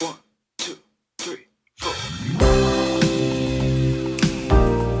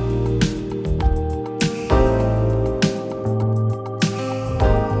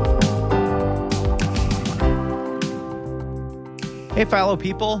Philo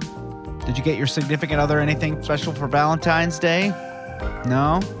people. Did you get your significant other anything special for Valentine's Day?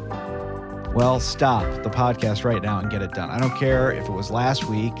 No? Well, stop the podcast right now and get it done. I don't care if it was last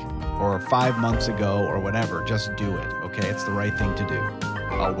week or 5 months ago or whatever. Just do it, okay? It's the right thing to do.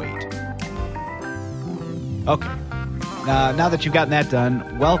 I'll wait. Okay. Now that you've gotten that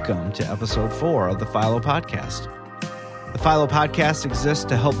done, welcome to episode 4 of the Philo Podcast. The Philo Podcast exists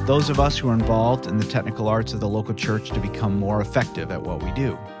to help those of us who are involved in the technical arts of the local church to become more effective at what we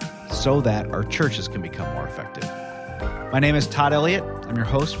do, so that our churches can become more effective. My name is Todd Elliott. I'm your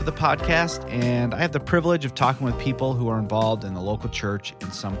host for the podcast, and I have the privilege of talking with people who are involved in the local church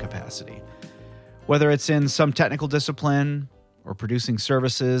in some capacity. Whether it's in some technical discipline or producing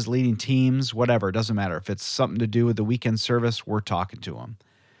services, leading teams, whatever, it doesn't matter. If it's something to do with the weekend service, we're talking to them.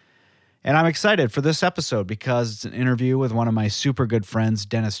 And I'm excited for this episode because it's an interview with one of my super good friends,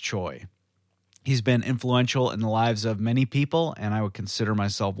 Dennis Choi. He's been influential in the lives of many people, and I would consider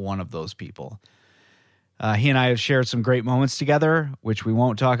myself one of those people. He and I have shared some great moments together, which we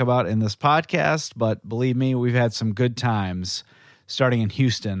won't talk about in this podcast, but believe me, we've had some good times starting in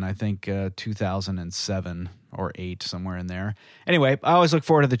Houston, I think 2007 or 8, somewhere in there. Anyway, I always look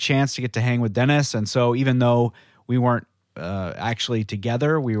forward to the chance to get to hang with Dennis, and so even though we weren't actually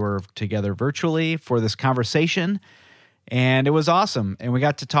together, we were together virtually for this conversation. And it was awesome. And we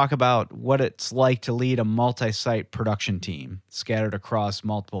got to talk about what it's like to lead a multi-site production team scattered across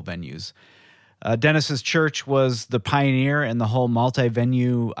multiple venues. Dennis's church was the pioneer in the whole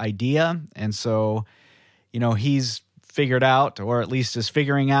multi-venue idea. And so, he's figured out, or at least is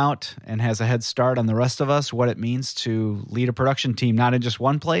figuring out and has a head start on the rest of us, what it means to lead a production team, not in just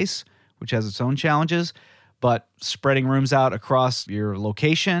one place, which has its own challenges, but spreading rooms out across your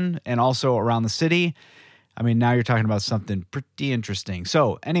location and also around the city. I mean, now you're talking about something pretty interesting.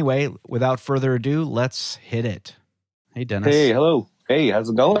 So anyway, without further ado, let's hit it. Hey, Dennis. Hey, hello. Hey, how's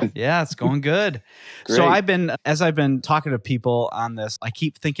it going? Yeah, it's going good. So as I've been talking to people on this, I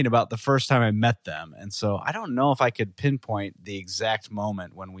keep thinking about the first time I met them. And so I don't know if I could pinpoint the exact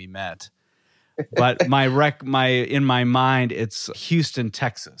moment when we met, but in my mind, it's Houston,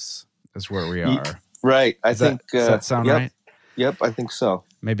 Texas is where we are. Right. Does that sound right? Yep, I think so.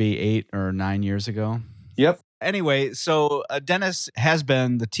 Maybe 8 or 9 years ago. Yep. Anyway, so Dennis has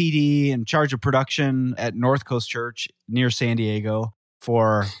been the TD in charge of production at North Coast Church near San Diego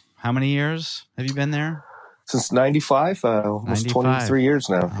for how many years have you been there? Since 95, almost 23 years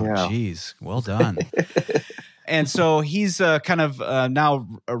now. Oh, yeah. Geez, well done. And so he's kind of now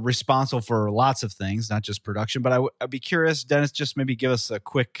responsible for lots of things, not just production. But I'd be curious, Dennis, just maybe give us a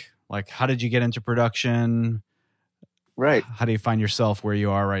quick, how did you get into production? Right. How do you find yourself where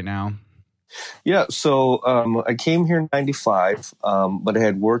you are right now? Yeah, so I came here in 95, but I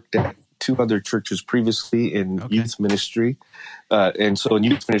had worked at 2 other churches previously in youth ministry. And so in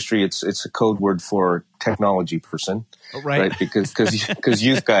youth ministry, it's a code word for technology person. Oh, right. Because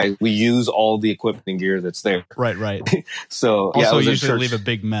youth guys, we use all the equipment and gear that's there. Right. So also, you usually leave a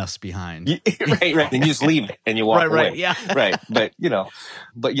big mess behind. right. And you just leave it and you walk away. Right, yeah. Right.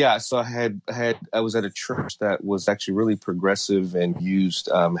 But yeah, so I was at a church that was actually really progressive and used,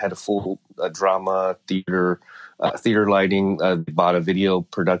 had a full drama, theater lighting, bought a video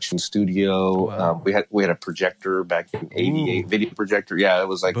production studio. Wow. We had a projector back in 88, video projector. Yeah, it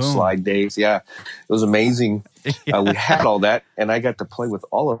was like Boom. slide days. Yeah, it was amazing. Yeah. We had all that, and I got to play with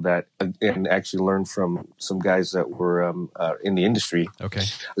all of that and actually learn from some guys that were in the industry. Okay.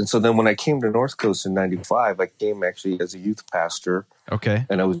 And so then when I came to North Coast in 95, I came actually as a youth pastor. Okay.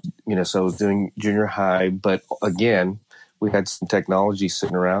 And I was, I was doing junior high, but again, we had some technology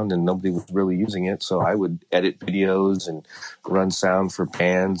sitting around and nobody was really using it. So I would edit videos and run sound for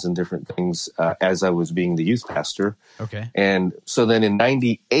bands and different things as I was being the youth pastor. Okay. And so then in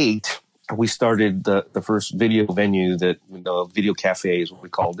 98, we started the first video venue that, Video Cafe is what we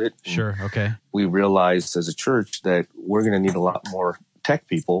called it. Sure. Okay. We realized as a church that we're going to need a lot more tech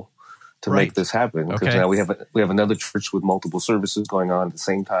people to make this happen. Because now we have another church with multiple services going on at the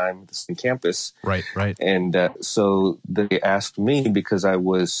same time, at the same campus. Right. And so they asked me because I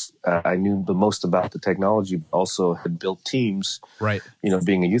knew the most about the technology, but also had built teams. Right.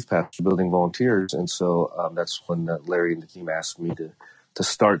 Being a youth pastor, building volunteers, and so that's when Larry and the team asked me to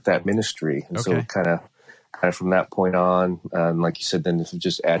start that ministry. And so kind of from that point on, like you said, then this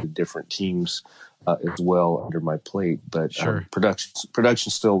just added different teams as well under my plate. But sure.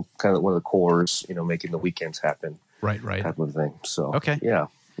 Production's still kind of one of the cores, making the weekends happen. Right. Type of thing. So, yeah.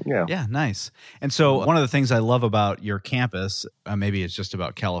 Yeah, nice. And so one of the things I love about your campus, maybe it's just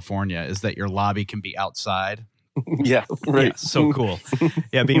about California, is that your lobby can be outside. Yeah, right. Yeah, so cool.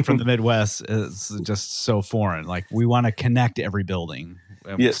 Yeah, being from the Midwest is just so foreign. Like, we want to connect every building.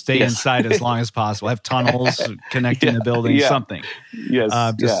 Stay inside as long as possible. Have tunnels connecting the buildings, something. Yes,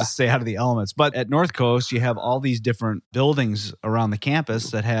 just to stay out of the elements. But at North Coast, you have all these different buildings around the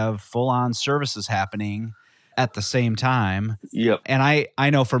campus that have full-on services happening at the same time. Yep. And I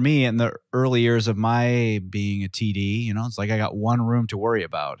know for me, in the early years of my being a TD, you know, it's like I got one room to worry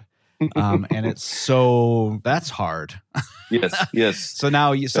about. And that's hard. Yes. So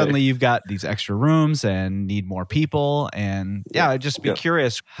now suddenly you've got these extra rooms and need more people. And I'd just be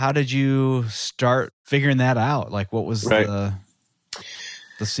curious, how did you start figuring that out? Like, what was the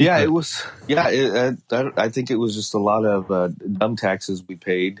secret? Yeah, it was. Yeah, I think it was just a lot of dumb taxes we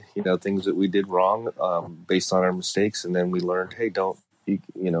paid. You know, things that we did wrong based on our mistakes, and then we learned, hey,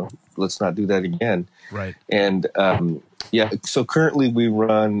 let's not do that again. Right. And so currently we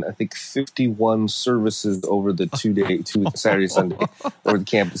run, I think, 51 services over the 2 Saturday, Sunday, over the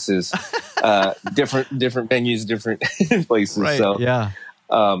campuses, different venues, different places. Right.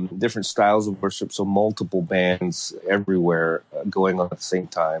 So different styles of worship. So multiple bands everywhere going on at the same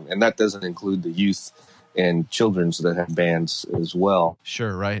time, and that doesn't include the youth and children's that have bands as well.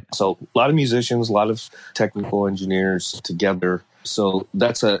 Sure. Right. So a lot of musicians, a lot of technical engineers together. So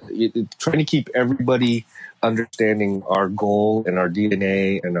that's trying to keep everybody understanding our goal and our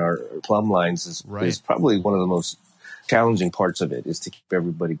DNA and our plumb lines is probably one of the most challenging parts of it, is to keep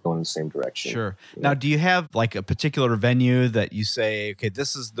everybody going in the same direction. Sure. Now, do you have like a particular venue that you say, okay,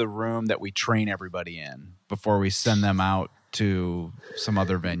 this is the room that we train everybody in before we send them out to some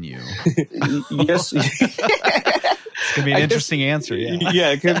other venue? Yes. It's gonna be an interesting answer.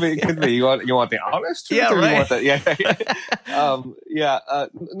 Yeah, it could be. You want the honest truth? Yeah, or right. You want that?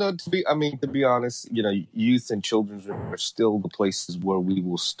 No. To be honest, youth and children's room are still the places where we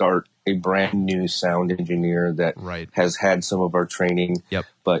will start a brand new sound engineer that has had some of our training,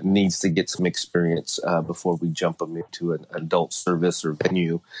 but needs to get some experience before we jump them into an adult service or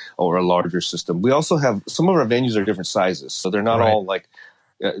venue or a larger system. We also have some of our venues are different sizes, so they're not all like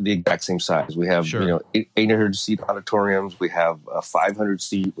the exact same size. We have 800 seat auditoriums, we have 500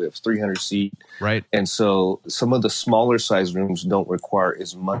 seat, we have 300 seat, right? And so some of the smaller size rooms don't require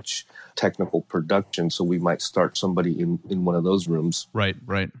as much technical production, so we might start somebody in one of those rooms, right?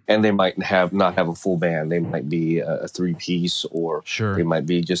 And they might not have a full band. They might be a 3-piece, or they might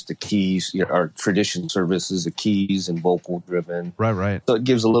be just the keys. Our tradition services, the keys and vocal driven, right. So it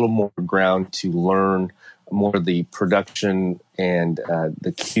gives a little more ground to learn more of the production and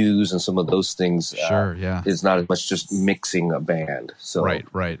the cues and some of those things. Is not as much just mixing a band. So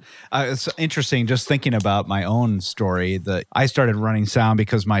right. It's interesting just thinking about my own story that I started running sound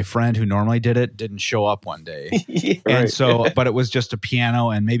because my friend who normally did it didn't show up one day. And so, but it was just a piano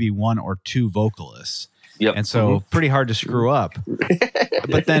and maybe one or two vocalists. Yep. And so pretty hard to screw up.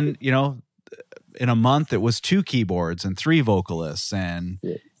 But then, in a month it was 2 keyboards and 3 vocalists, and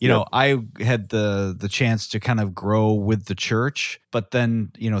I had the chance to kind of grow with the church. But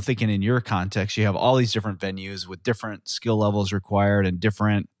then thinking in your context, you have all these different venues with different skill levels required and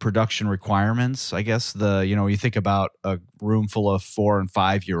different production requirements. I guess you think about a room full of 4 and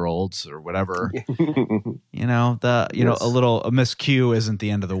 5 year olds or whatever, a miscue isn't the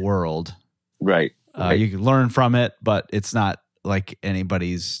end of the world, right? You can learn from it, but it's not like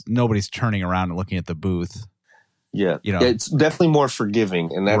nobody's turning around and looking at the booth. Yeah. It's definitely more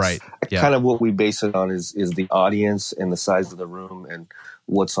forgiving, and that's kind of what we base it on is the audience and the size of the room and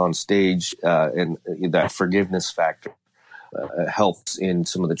what's on stage, and that forgiveness factor helps in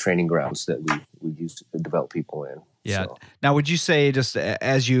some of the training grounds that we use to develop people in. Yeah. So. Now, would you say, just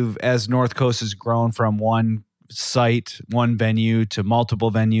as North Coast has grown from one site, one venue, to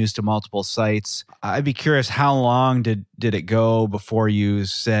multiple venues, to multiple sites, I'd be curious, how long did it go before you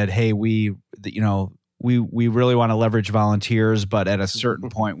said, hey, we really want to leverage volunteers, but at a certain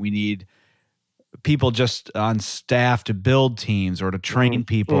point we need people just on staff to build teams or to train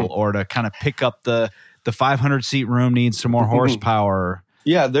people or to kind of pick up the 500 seat room needs some more horsepower?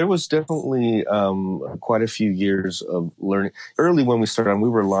 Yeah, there was definitely quite a few years of learning. Early when we started, we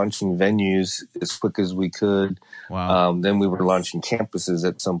were launching venues as quick as we could. Wow. Then we were launching campuses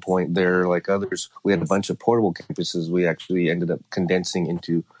at some point there, like others. We had a bunch of portable campuses. We actually ended up condensing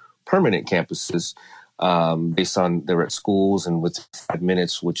into permanent campuses based on they were at schools and with 5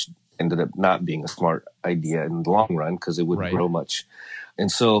 minutes, which ended up not being a smart idea in the long run because it wouldn't grow much. And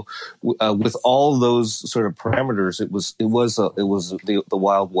so, with all those sort of parameters, it was the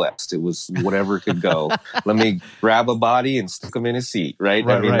Wild West. It was whatever could go. Let me grab a body and stick them in a seat, right?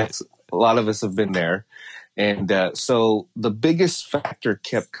 That's, a lot of us have been there. And so the biggest factor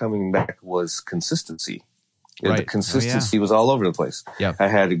kept coming back was consistency. Right. The consistency was all over the place. Yeah. I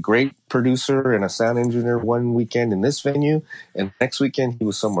had a great producer and a sound engineer one weekend in this venue, and next weekend he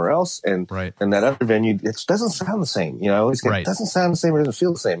was somewhere else, and that other venue, it doesn't sound the same. You know, I always get, it doesn't sound the same, it doesn't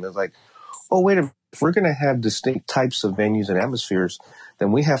feel the same. It's like, oh, wait a minute. If we're going to have distinct types of venues and atmospheres,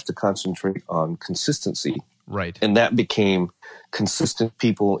 then we have to concentrate on consistency. Right. And that became consistent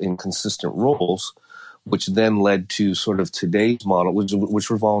people in consistent roles, which then led to sort of today's model, which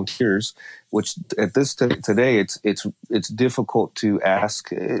were volunteers. Which at this today, it's difficult to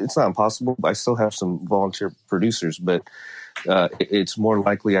ask. It's not impossible. I still have some volunteer producers, but it's more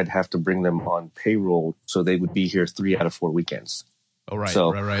likely I'd have to bring them on payroll, so they would be here 3 out of 4 weekends. Oh, right.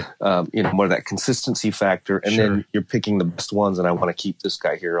 So, right. You know, more of that consistency factor, and then you're picking the best ones, and I want to keep this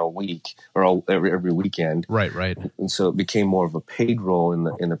guy here all week or every weekend. Right. And so it became more of a paid role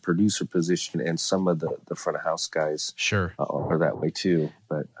in the producer position, and some of the front of house guys are that way too.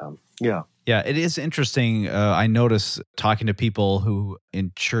 But yeah. Yeah, it is interesting. I notice talking to people who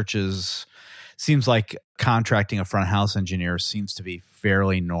in churches, seems like contracting a front of house engineer seems to be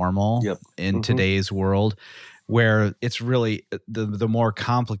fairly normal in today's world, where it's really the more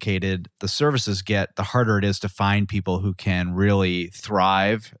complicated the services get, the harder it is to find people who can really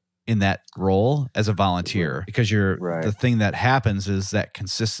thrive in that role as a volunteer. Because the thing that happens is that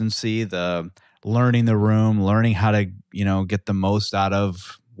consistency, the learning the room, learning how to, you know, get the most out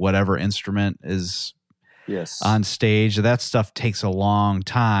of whatever instrument is on stage. That stuff takes a long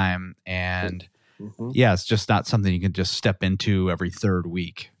time. And it's just not something you can just step into every third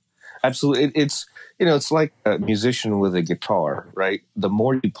week. Absolutely. It's, you know, it's like a musician with a guitar, right? The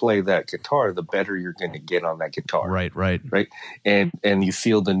more you play that guitar, the better you're going to get on that guitar. Right. And you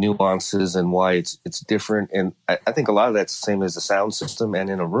feel the nuances and why it's different. And I think a lot of that's the same as the sound system and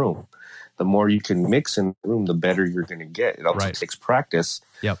in a room. The more you can mix in the room, the better you're going to get. It also takes practice.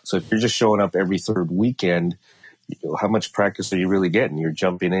 Yep. So if you're just showing up every third weekend, you know, how much practice are you really getting? You're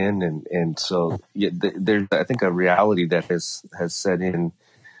jumping in. And so there's, I think, a reality that has set in.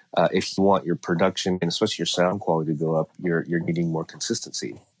 If you want your production and especially your sound quality to go up, you're needing more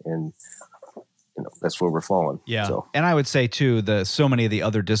consistency, and you know that's where we're falling. Yeah, so. And I would say too, so many of the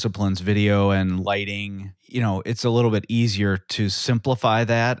other disciplines, video and lighting, you know, it's a little bit easier to simplify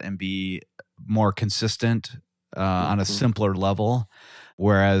that and be more consistent on a simpler level.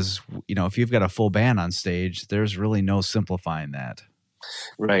 Whereas, you know, if you've got a full band on stage, there's really no simplifying that.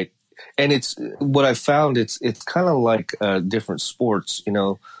 Right. And it's what I found. It's kind of like different sports, you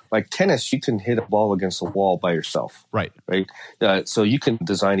know, like tennis. You can hit a ball against a wall by yourself, right? So you can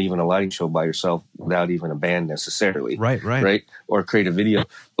design even a lighting show by yourself without even a band necessarily, right? Or create a video.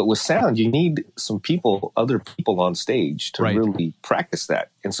 But with sound, you need some other people on stage to really practice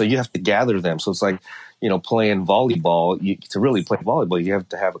that, and so you have to gather them. So it's like, you know, playing volleyball. To really play volleyball, you have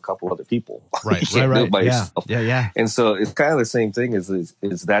to have a couple other people. Right. You can't do it by yourself. Yeah. And so it's kind of the same thing. Is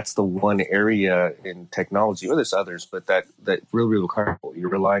that's the one area in technology, or there's others, but that really critical. You're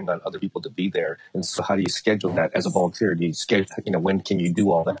relying on other people to be there. And so how do you schedule that as a volunteer? Do you schedule, you know, when can you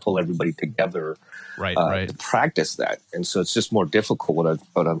do all that? Pull everybody together, to practice that. And so it's just more difficult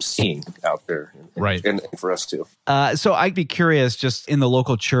what I'm seeing out there, and for us too. So I'd be curious, just in the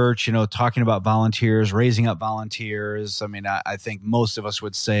local church, you know, talking about volunteers, raising up volunteers. I mean, I think most of us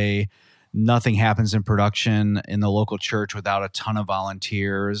would say nothing happens in production in the local church without a ton of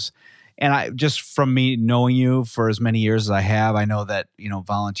volunteers. And just from me knowing you for as many years as I have, I know that, you know,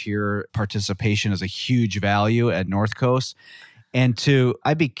 volunteer participation is a huge value at North Coast. And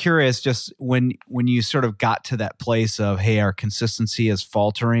I'd be curious, just when you sort of got to that place of, hey, our consistency is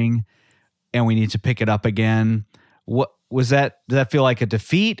faltering and we need to pick it up again. What was that? Did that feel like a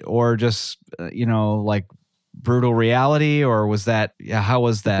defeat, or just, you know, like brutal reality, or was that, how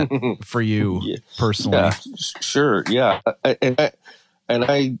was that for you personally? Yeah, sure. Yeah. And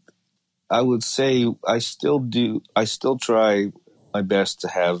I would say I still try my best to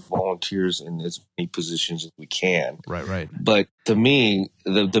have volunteers in as many positions as we can. Right. But to me,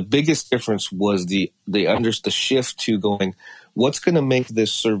 the biggest difference was the shift to going, what's going to make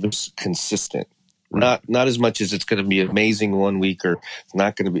this service consistent? Not as much as it's going to be amazing one week, or it's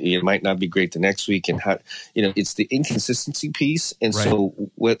not going to be. It might not be great the next week, and how, you know, it's the inconsistency piece. And so,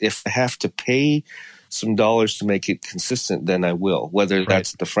 if I have to pay some dollars to make it consistent, then I will. Whether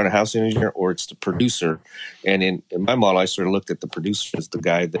that's the front of house engineer or it's the producer. And in my model, I sort of looked at the producer as the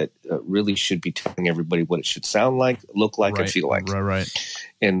guy that really should be telling everybody what it should sound like, look like, and feel like. Right.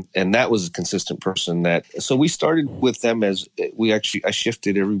 And that was a consistent person so we started with them as I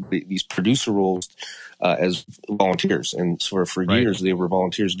shifted everybody, these producer roles as volunteers. And for years they were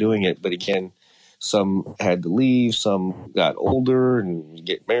volunteers doing it. But again, some had to leave, some got older and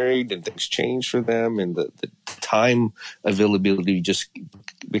get married, and things changed for them, and the time availability just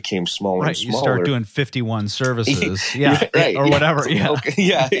became smaller and smaller. You start doing 51 services, right, or whatever. Yeah,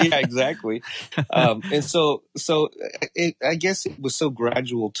 exactly. And so I guess it was so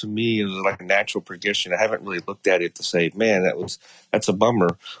gradual to me. It was like a natural progression. I haven't really looked at it to say, man, that's a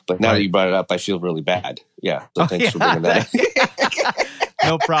bummer. But now that you brought it up, I feel really bad. Yeah. So thanks for bringing that up.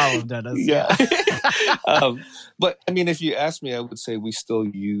 No problem, Dennis. Yeah. But I mean, if you ask me, I would say we still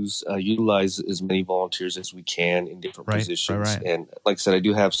utilize as many volunteers as we can in different positions. Right. And like I said, I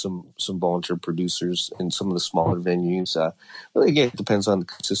do have some volunteer producers in some of the smaller venues. But again, it depends on the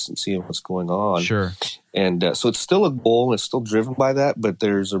consistency of what's going on. Sure. And so it's still a goal. It's still driven by that, but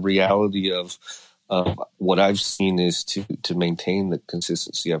there's a reality of what I've seen is to maintain the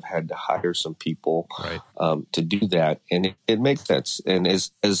consistency. I've had to hire some people to do that, and it makes sense. And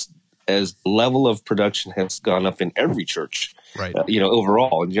as the level of production has gone up in every church,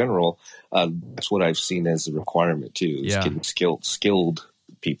 overall in general, that's what I've seen as a requirement too. Is getting skilled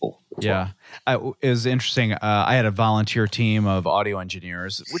people. Yeah. It was interesting. I had a volunteer team of audio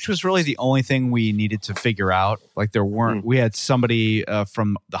engineers, which was really the only thing we needed to figure out. Like we had somebody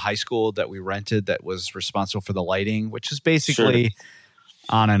from the high school that we rented that was responsible for the lighting, which is basically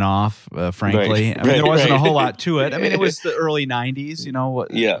on and off, frankly. I mean, there wasn't a whole lot to it. I mean, it was the early 90s,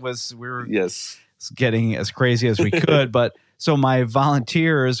 we were getting as crazy as we could, but so my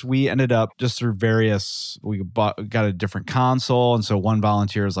volunteers, we ended up just through got a different console. And so one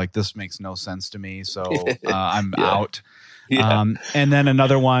volunteer is like, this makes no sense to me. So I'm out. Yeah. And then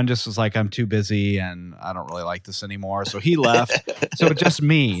another one just was like, I'm too busy and I don't really like this anymore. So he left. So it's just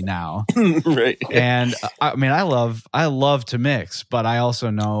me now. Right. And I mean, I love to mix, but I also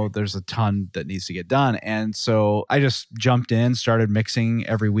know there's a ton that needs to get done. And so I just jumped in, started mixing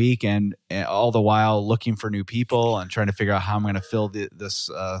every week, and all the while looking for new people and trying to figure out how I'm going to fill this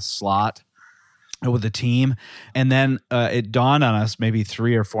slot with the team. And then it dawned on us maybe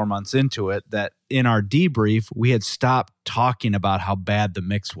 3 or 4 months into it that in our debrief, we had stopped talking about how bad the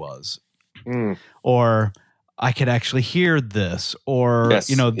mix was. Or I could actually hear this, or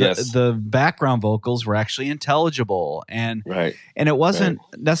the background vocals were actually intelligible. And it wasn't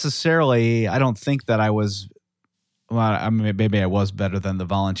necessarily, I don't think that I was, well, I mean, maybe I was better than the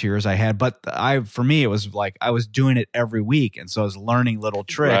volunteers I had, but for me, it was like I was doing it every week. And so I was learning little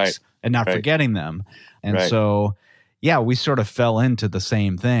tricks and not forgetting them. And so, we sort of fell into the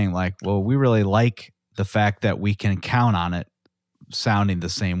same thing. Like, well, we really like the fact that we can count on it sounding the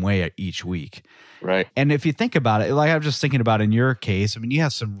same way each week. Right. And if you think about it, like I'm just thinking about in your case, I mean, you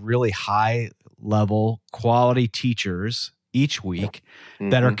have some really high level quality teachers each week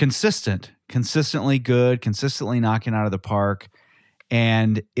that are consistently good, consistently knocking out of the park.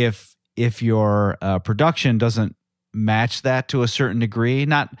 And if your production doesn't match that to a certain degree,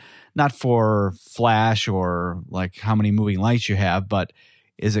 not for flash or like how many moving lights you have, but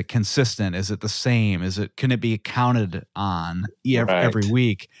is it consistent? Is it the same? Can it be counted on every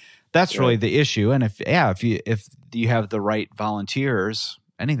week? That's really the issue. And if you have the right volunteers,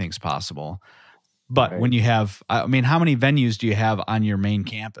 anything's possible. But when you have, I mean, how many venues do you have on your main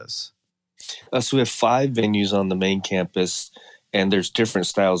campus? So we have 5 venues on the main campus, and there's different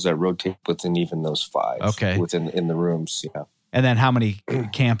styles that rotate within even those 5. Okay. In the rooms, yeah. And then how many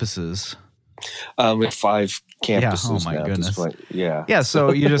campuses? We have 5 campuses. Yeah. Oh my goodness. Yeah. Yeah.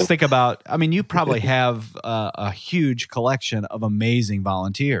 So you just think about, I mean, you probably have a huge collection of amazing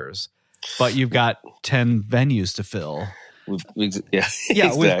volunteers, but you've got 10 venues to fill.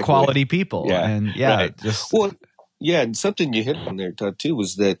 Exactly. With quality people. Yeah. And and something you hit on there, Todd, too,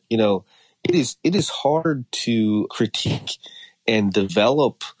 was that, it is hard to critique and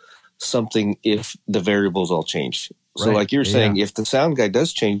develop something if the variables all change. So like you're saying, if the sound guy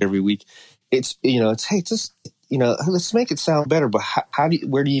does change every week, it's hey, just, let's make it sound better. But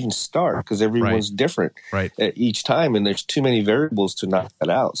where do you even start? Because everyone's different each time, and there's too many variables to knock that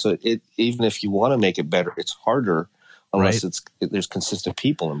out. So even if you want to make it better, it's harder unless there's consistent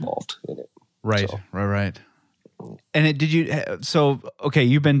people involved in it. Right. And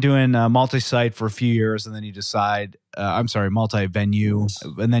you've been doing multi-site for a few years, and then you decide, multi-venue,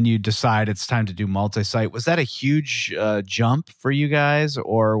 and then you decide it's time to do multi-site. Was that a huge jump for you guys,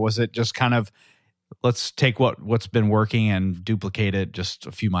 or was it just kind of, let's take what's been working and duplicate it just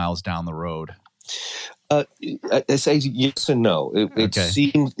a few miles down the road? I say yes and no. It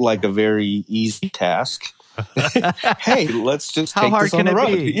seemed like a very easy task. Hey, let's just take this on the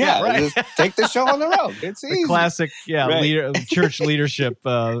road. Yeah, right. Just take the show on the road. It's easy. The classic, church leadership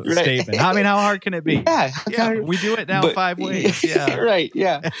statement. I mean, how hard can it be? Yeah, we do it now 5 ways. Yeah, right.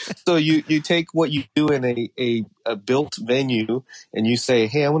 Yeah. So you take what you do in a built venue, and you say,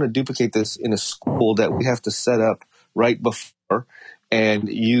 hey, I want to duplicate this in a school that we have to set up right before, and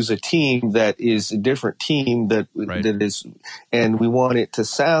use a team that is a different team that is, and we want it to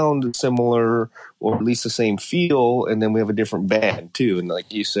sound similar or at least the same feel, and then we have a different band too. And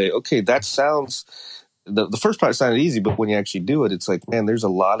like you say, okay, that sounds, the first part sounded easy, but when you actually do it, it's like, man, there's a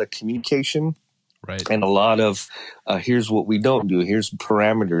lot of communication. Right. And a lot of here's what we don't do. Here's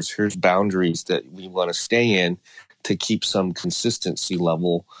parameters. Here's boundaries that we want to stay in to keep some consistency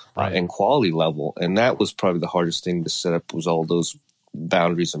level and quality level. And that was probably the hardest thing to set up, was all those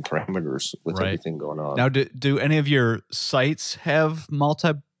boundaries and parameters with everything going on. Now, do any of your sites have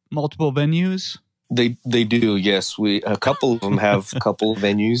multiple venues? They do, yes. A couple of them have a couple of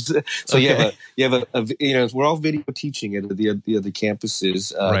venues. So you have a we're all video teaching at the other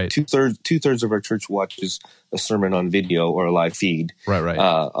campuses. Two-thirds of our church watches a sermon on video or a live feed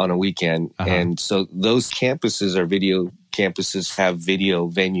on a weekend. And so those campuses are video campuses, have video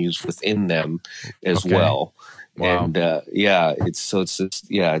venues within them as well. Wow. And it's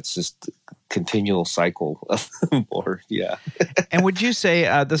just continual cycle of more. Yeah. And would you say,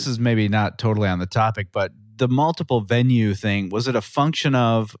 this is maybe not totally on the topic, but the multiple venue thing, was it a function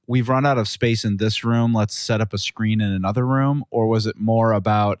of, we've run out of space in this room, let's set up a screen in another room? Or was it more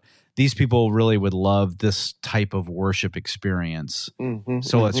about, these people really would love this type of worship experience,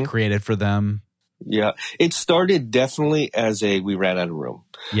 so let's create it for them? Yeah, it started definitely as we ran out of room.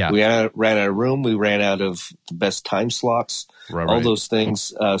 Yeah, we ran out of room. We ran out of the best time slots. All those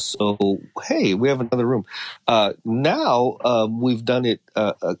things. So hey, we have another room. Now we've done it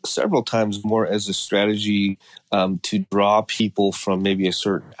several times more as a strategy to draw people from maybe a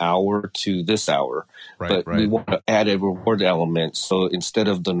certain hour to this hour. We want to add a reward element. So instead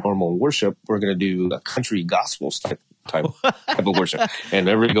of the normal worship, we're going to do a country gospel type of worship, and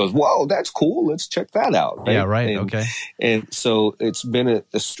everybody goes, "Whoa, that's cool! Let's check that out." Right? Yeah, right. And so it's been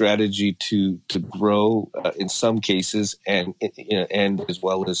a strategy to grow in some cases, and as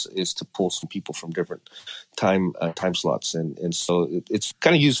well as to pull some people from different time slots, and so it's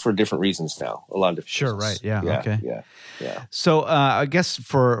kind of used for different reasons now. A lot of different reasons. Yeah. So I guess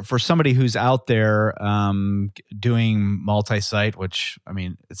for somebody who's out there doing multi-site, which I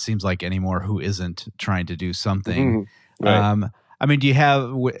mean, it seems like anymore, who isn't trying to do something. I mean, do you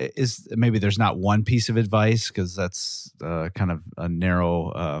have, maybe there's not one piece of advice, because that's kind of a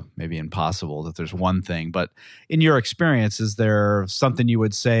narrow, maybe impossible that there's one thing, but in your experience, is there something you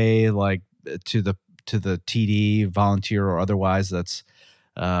would say, like to the TD, volunteer or otherwise, that's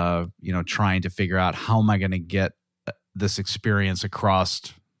trying to figure out, how am I going to get this experience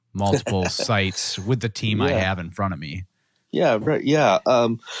across multiple sites with the team I have in front of me? Yeah, right. Yeah.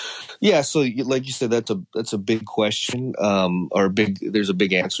 So like you said, that's a big question, there's a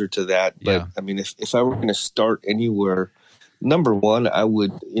big answer to that. But I mean, if I were going to start anywhere, number one,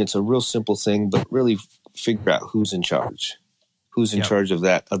 it's a real simple thing, but really figure out who's in charge of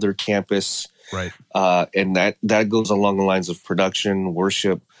that other campus. Right. And that goes along the lines of production,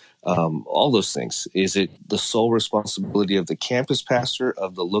 worship, all those things. Is it the sole responsibility of the campus pastor,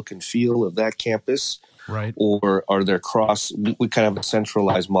 of the look and feel of that campus? Right. Or are there we kind of have a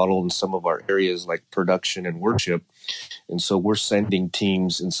centralized model in some of our areas, like production and worship. And so we're sending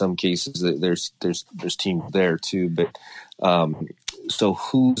teams in some cases. There's teams there too, but so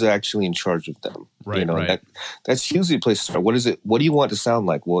who's actually in charge of them? Right. That's usually a place to start. What is it? What do you want to sound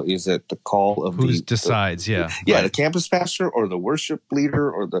like? Well, is it the call of who decides? The campus pastor or the worship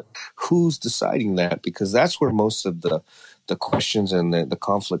leader, or who's deciding that? Because that's where most of the questions and the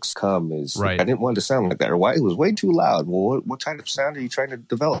conflicts come. Is I didn't want it to sound like that, or why it was way too loud. Well, what kind of sound are you trying to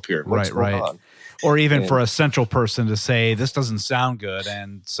develop here? What's going on? Or even for a central person to say, this doesn't sound good,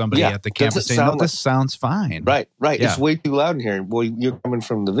 and somebody at the campus saying, no, this sounds fine. Right. Yeah. It's way too loud in here. Well, you're coming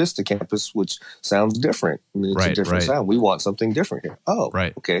from the Vista campus, which sounds different. I mean, it's a different sound. We want something different here. Oh,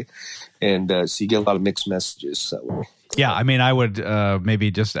 right. Okay. And so you get a lot of mixed messages that way. Yeah, I mean, I would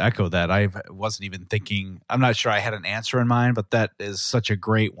maybe just echo that. I wasn't even thinking, I'm not sure I had an answer in mind, but that is such a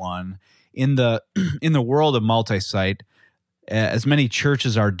great one. In the world of multi-site, as many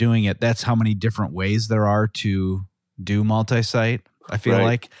churches are doing it, that's how many different ways there are to do multi-site. I feel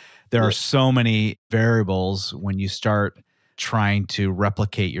like there are so many variables when you start trying to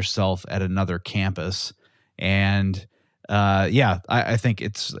replicate yourself at another campus. And I think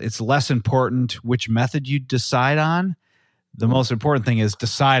it's less important which method you decide on the most important thing is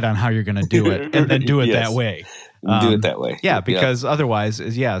decide on how you're going to do it and then do it that way. Do it that way. Yeah, because otherwise,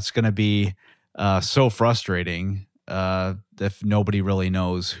 it's going to be so frustrating if nobody really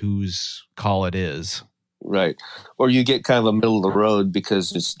knows whose call it is. Right. Or you get kind of a middle of the road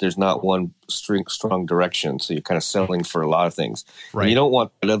because there's not one strong direction. So you're kind of settling for a lot of things. Right. And you don't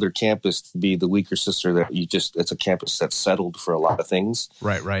want that other campus to be the weaker sister that it's a campus that's settled for a lot of things.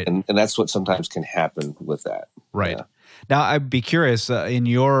 Right. And that's what sometimes can happen with that. Right. Yeah. Now, I'd be curious in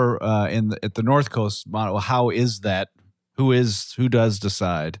your at the North Coast model, how is that? Who does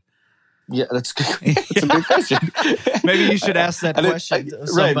decide? Yeah, that's good. That's a good question. Maybe you should ask that question to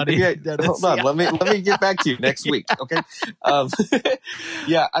somebody. Right. Yeah, hold on. Let me get back to you next week. Okay.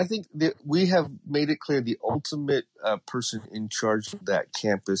 Yeah, I think that we have made it clear the ultimate person in charge of that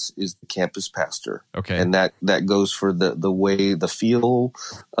campus is the campus pastor. Okay. And that goes for the way, the feel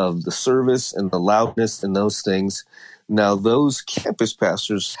of the service and the loudness and those things. Now, those campus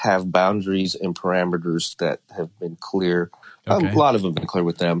pastors have boundaries and parameters that have been clear. Okay. A lot of them have been clear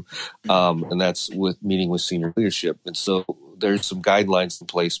with them, and that's with meeting with senior leadership. And so there's some guidelines in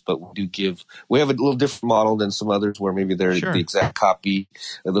place, but we have a little different model than some others where maybe they're the exact copy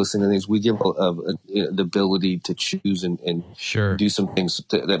of those things. We give the ability to choose and do some things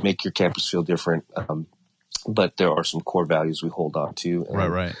that make your campus feel different. But there are some core values we hold on to.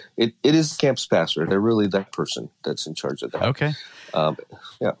 And right. It is the campus pastor. They're really that person that's in charge of that. Okay.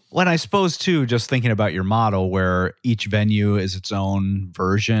 Yeah. Well, I suppose, too, just thinking about your model where each venue is its own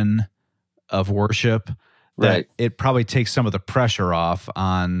version of worship, that it probably takes some of the pressure off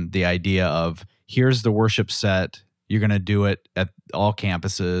on the idea of here's the worship set. You're going to do it at all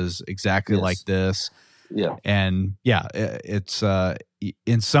campuses exactly like this. Yeah. And it's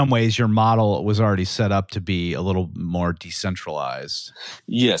in some ways your model was already set up to be a little more decentralized.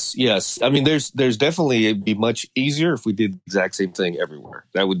 Yes. I mean, there's definitely, it'd be much easier if we did the exact same thing everywhere.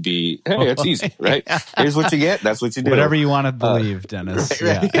 That would be, hey, it's easy, right? Here's what you get. That's what you do. Whatever you want to believe, Dennis.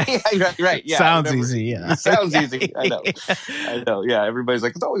 Right. Yeah. Sounds easy. Yeah. Sounds easy. I know. Yeah. Everybody's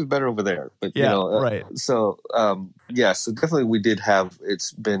like, it's always better over there. But, right. So, so definitely we did have,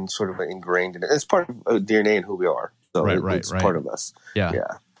 it's been sort of ingrained in it. It's part of DNA and who we are. So it's part of us. Yeah.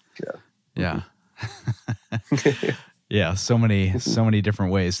 Yeah. So many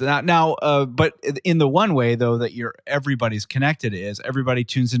different ways. Now, but in the one way though that everybody's connected is everybody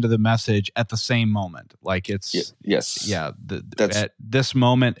tunes into the message at the same moment. Like it's at this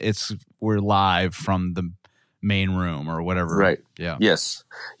moment we're live from the main room or whatever. Right. Yeah. Yes.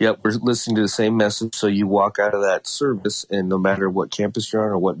 Yep. We're listening to the same message. So you walk out of that service, and no matter what campus you're on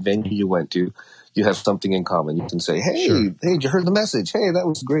or what venue you went to, you have something in common. You can say, hey, you heard the message. Hey, that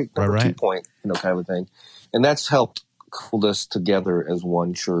was great. Number 2 point, kind of a thing. And that's helped hold us together as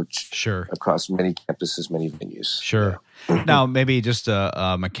one church across many campuses, many venues. Sure. Yeah. Now, maybe just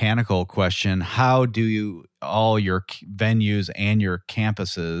a mechanical question. How do all your venues and your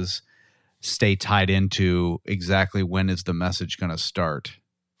campuses stay tied into exactly when is the message going to start?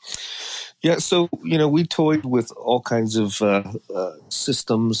 Yeah, so, we toyed with all kinds of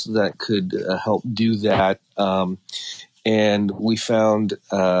systems that could help do that. And we found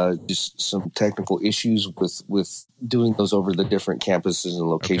just some technical issues with doing those over the different campuses and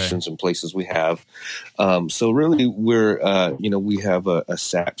locations and places we have. So really we're, we have a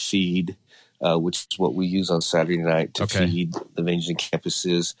SAT feed, which is what we use on Saturday night to feed the venues and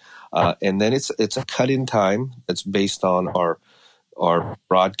campuses. And then it's a cut-in time that's based on our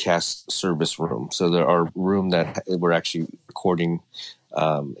broadcast service room. So there our room that we're actually recording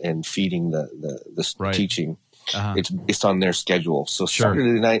and feeding the teaching. Uh-huh. It's based on their schedule. So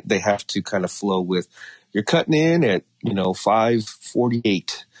Saturday night they have to kind of flow with. You're cutting in at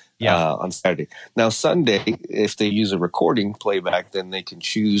 5:48 on Saturday. Now Sunday, if they use a recording playback, then they can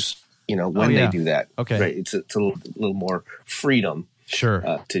choose when they do that. Okay, right? It's a little more freedom.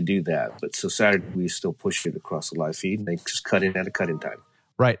 To do that. But so Saturday we still push it across the live feed, and they just cut in at a cut-in time.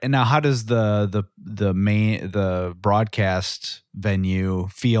 Right. And now how does the broadcast venue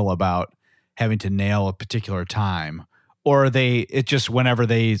feel about having to nail a particular time? Or it just whenever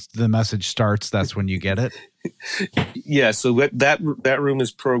the message starts, that's when you get it? Yeah, so that room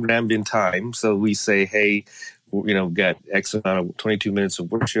is programmed in time. So we say, hey, got X amount of 22 minutes of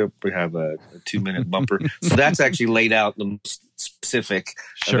worship. We have a 2-minute bumper. So that's actually laid out the most specific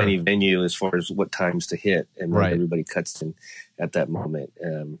of any venue as far as what times to hit. And then everybody cuts in at that moment.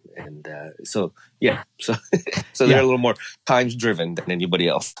 So they're a little more times driven than anybody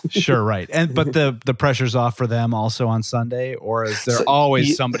else. Sure, right. But the pressure's off for them also on Sunday, or is there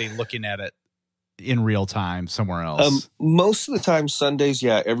always somebody looking at it in real time somewhere else? Most of the time, Sundays,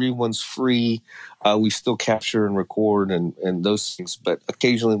 yeah, everyone's free. We still capture and record and those things, but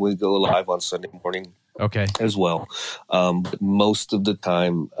occasionally we go live on Sunday morning. Okay. As well. But most of the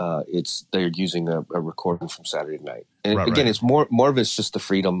time, they're using a recording from Saturday night. And again, it's more of it's just the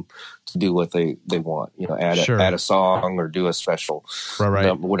freedom to do what they want, add a song or do a special,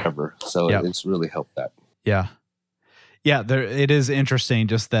 whatever. So it's really helped that. Yeah. Yeah, it is interesting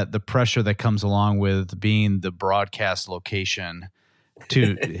just that the pressure that comes along with being the broadcast location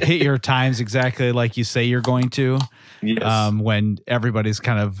to hit your times exactly like you say you're going to, when everybody's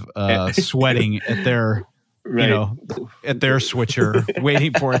kind of sweating at their, at their switcher,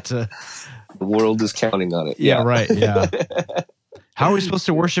 waiting for it to. The world is counting on it. Yeah, right. Yeah. How are we supposed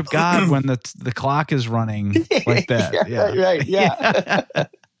to worship God when the clock is running like that? Right. Yeah.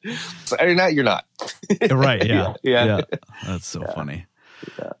 Saturday night, you're not. Right. Yeah. Yeah. That's so funny.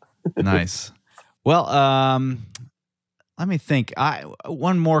 Yeah. Nice. Well, let me think.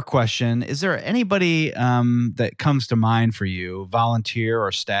 One more question. Is there anybody that comes to mind for you, volunteer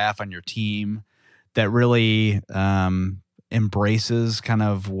or staff on your team, that really embraces kind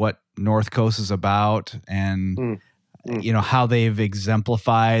of what North Coast is about and, how they've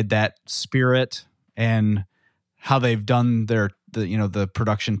exemplified that spirit and how they've done the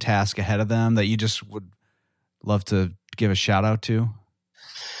production task ahead of them that you just would love to give a shout out to?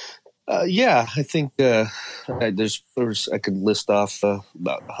 I think I could list off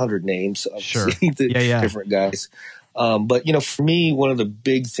about 100 names of different guys. But, for me, one of the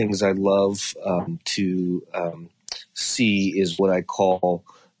big things I love to see is what I call,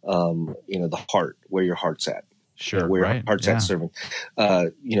 the heart, where your heart's at. Sure. Where your heart's at serving.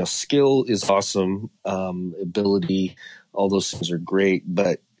 Skill is awesome. Ability, all those things are great.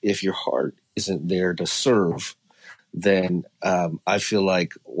 But if your heart isn't there to serve, then I feel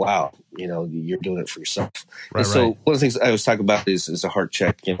like, wow, you're doing it for yourself. One of the things I always talk about is a heart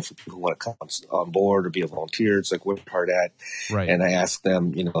check, for people who want to come on board or be a volunteer. It's like, where's your heart at? Right. And I ask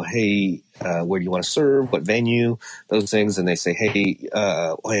them, hey, where do you want to serve? What venue? Those things. And they say, hey,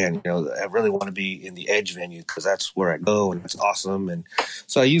 man, I really want to be in the Edge venue because that's where I go and it's awesome. And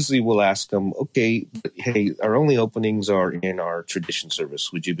so I usually will ask them, okay, hey, our only openings are in our tradition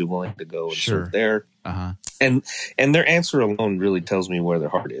service. Would you be willing to go and serve there? Uh-huh. And their answer alone really tells me where their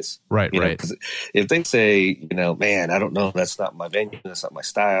heart is. Right. If they say, man, I don't know, that's not my venue, that's not my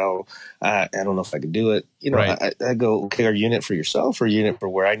style, I don't know if I can do it. I go, okay, are you in it for yourself or are you in it for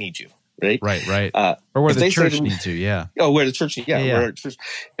where I need you? Right. Or where the church needs you. Yeah. Oh, where the church. Yeah. Where church.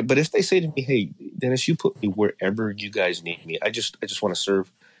 But if they say to me, hey, Dennis, you put me wherever you guys need me. I just want to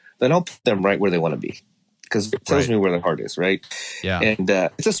serve. Then I'll put them right where they want to be. Because it tells me where their heart is, right? Yeah, and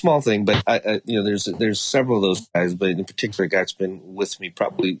it's a small thing, but there's several of those guys, but in particular, a guy that's been with me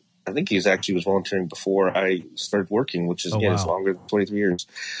probably. I think he was volunteering before I started working, which is is longer than 23 years.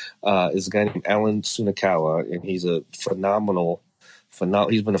 Is a guy named Alan Sunakawa, and he's a phenomenal.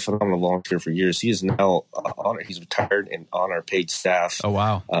 He's been a phenomenal volunteer for years. He is now he's retired and on our paid staff. Oh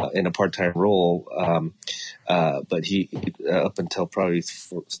wow! In a part-time role, but he up until probably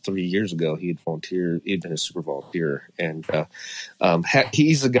 3 years ago, he had volunteered. He had been a super volunteer, and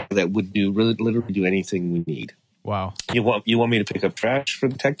he's a guy that would literally do anything we need. Wow! You want me to pick up trash for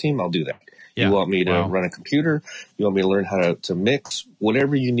the tech team? I'll do that. Yeah. You want me to run a computer? You want me to learn how to mix?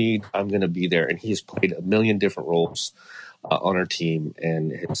 Whatever you need, I'm going to be there. And he's played a million different roles on our team,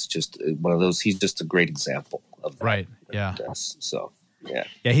 and it's just one of those. He's just a great example of that. Right. Yeah. So yeah.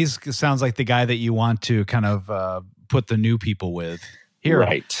 Yeah. He sounds like the guy that you want to kind of put the new people with. Here,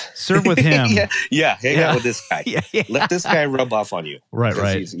 right. Serve with him. Hang out with this guy. Let this guy rub off on you.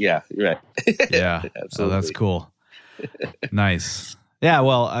 Right. Yeah. Right. Yeah. Absolutely. Oh, that's cool. Nice. Yeah,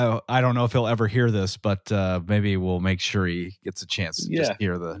 well, I don't know if he'll ever hear this, but maybe we'll make sure he gets a chance to just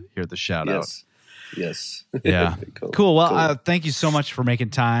hear the shout out. Yes. Yeah. Cool. Well, thank you so much for making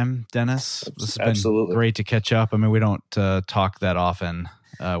time, Dennis. This has been great to catch up. I mean, we don't talk that often,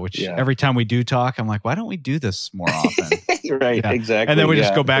 which every time we do talk, I'm like, why don't we do this more often? Right. Yeah. Exactly. And then we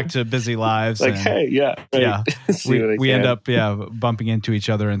just go back to busy lives. Like, hey, right. We end up, bumping into each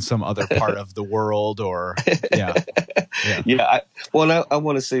other in some other part of the world or, I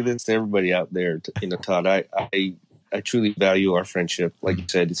want to say this to everybody out there, Todd, I truly value our friendship. Like you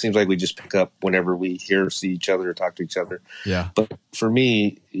said, it seems like we just pick up whenever we see each other or talk to each other. Yeah. But for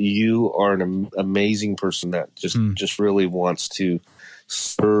me, you are an amazing person that just really wants to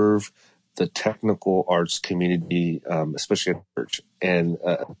serve the technical arts community, especially at church. And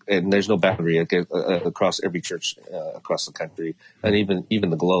there's no boundary across every church across the country and even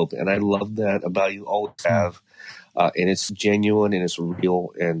the globe. And I love that about you. Always have. and it's genuine and it's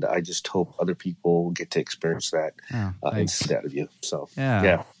real. And I just hope other people get to experience that instead of you. So,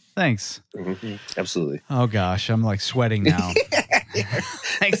 yeah. Thanks. Mm-hmm. Absolutely. Oh gosh, I'm like sweating now.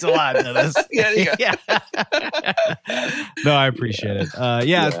 Thanks a lot, Dennis. Yeah. No, I appreciate it.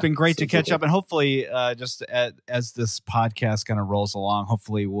 It's been great to catch up, and hopefully, just as this podcast kind of rolls along,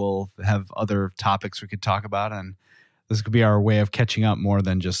 hopefully we'll have other topics we could talk about, and this could be our way of catching up more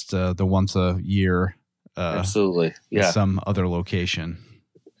than just the once a year. Absolutely. Yeah. Some other location.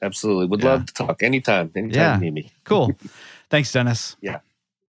 Absolutely. Would love to talk anytime you need me. Cool. Thanks, Dennis. Yeah.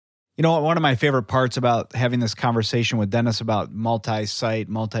 You know, one of my favorite parts about having this conversation with Dennis about multi-site,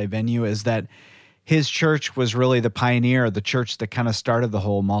 multi-venue is that his church was really the pioneer, the church that kind of started the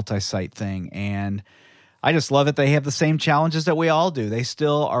whole multi-site thing. And I just love it. They have the same challenges that we all do. They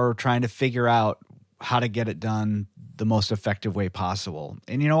still are trying to figure out how to get it done the most effective way possible.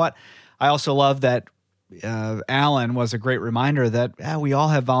 And you know what? I also love that Alan was a great reminder that we all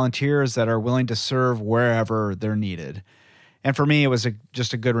have volunteers that are willing to serve wherever they're needed. And for me, it was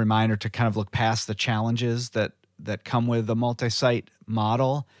just a good reminder to kind of look past the challenges that come with a multi-site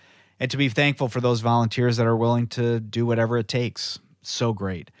model and to be thankful for those volunteers that are willing to do whatever it takes. So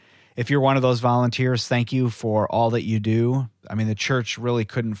great. If you're one of those volunteers, thank you for all that you do. I mean, the church really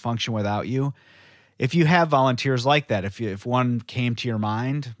couldn't function without you. If you have volunteers like that, if one came to your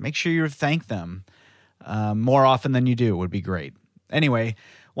mind, make sure you thank them more often than you do would be great. Anyway,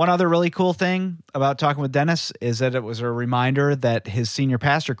 one other really cool thing about talking with Dennis is that it was a reminder that his senior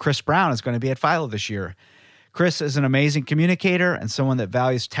pastor, Chris Brown, is going to be at Philo this year. Chris is an amazing communicator and someone that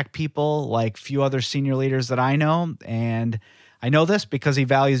values tech people like few other senior leaders that I know. And I know this because he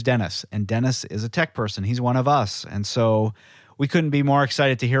values Dennis, and Dennis is a tech person. He's one of us. And so we couldn't be more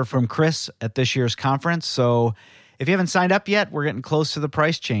excited to hear from Chris at this year's conference. So if you haven't signed up yet, we're getting close to the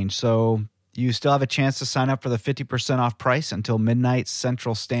price change. So you still have a chance to sign up for the 50% off price until midnight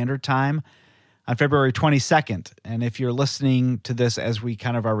Central Standard Time on February 22nd. And if you're listening to this as we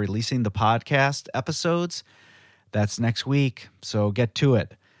kind of are releasing the podcast episodes, that's next week. So get to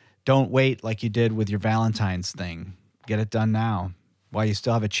it. Don't wait like you did with your Valentine's thing. Get it done now while you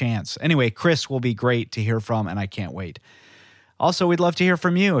still have a chance. Anyway, Chris will be great to hear from, and I can't wait. Also, we'd love to hear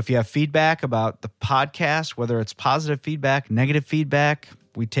from you. If you have feedback about the podcast, whether it's positive feedback, negative feedback,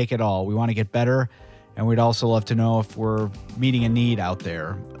 we take it all. We want to get better, and we'd also love to know if we're meeting a need out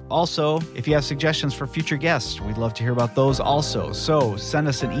there. Also, if you have suggestions for future guests, we'd love to hear about those also. So send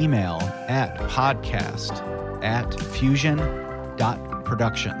us an email at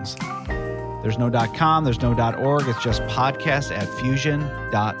podcast@fusion.productions. There's no .com, there's no .org, it's just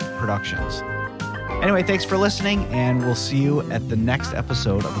podcast@fusion.productions. Anyway, thanks for listening, and we'll see you at the next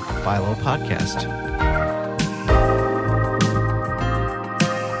episode of the Philo Podcast.